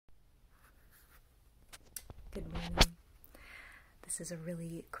This is a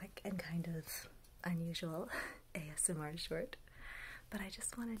really quick and kind of unusual ASMR short, but I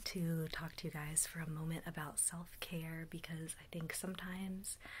just wanted to talk to you guys for a moment about self-care because I think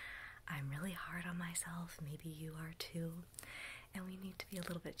sometimes I'm really hard on myself, maybe you are too, and we need to be a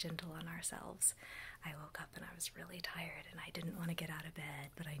little bit gentle on ourselves. I woke up and I was really tired and I didn't want to get out of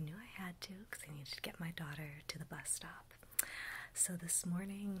bed, but I knew I had to because I needed to get my daughter to the bus stop. So this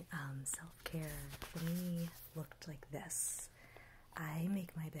morning, self-care for me looked like this. I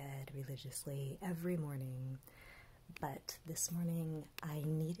make my bed religiously every morning, but this morning I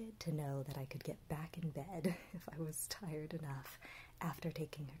needed to know that I could get back in bed if I was tired enough after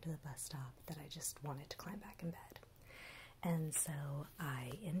taking her to the bus stop that I just wanted to climb back in bed. And so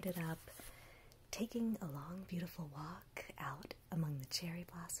I ended up taking a long, beautiful walk out among the cherry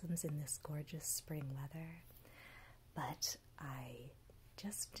blossoms in this gorgeous spring weather, but I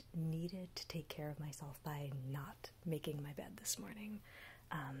just needed to take care of myself by not making my bed this morning,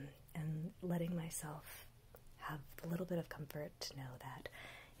 and letting myself have a little bit of comfort to know that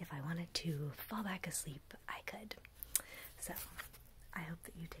if I wanted to fall back asleep, I could. So I hope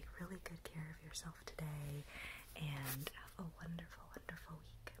that you take really good care of yourself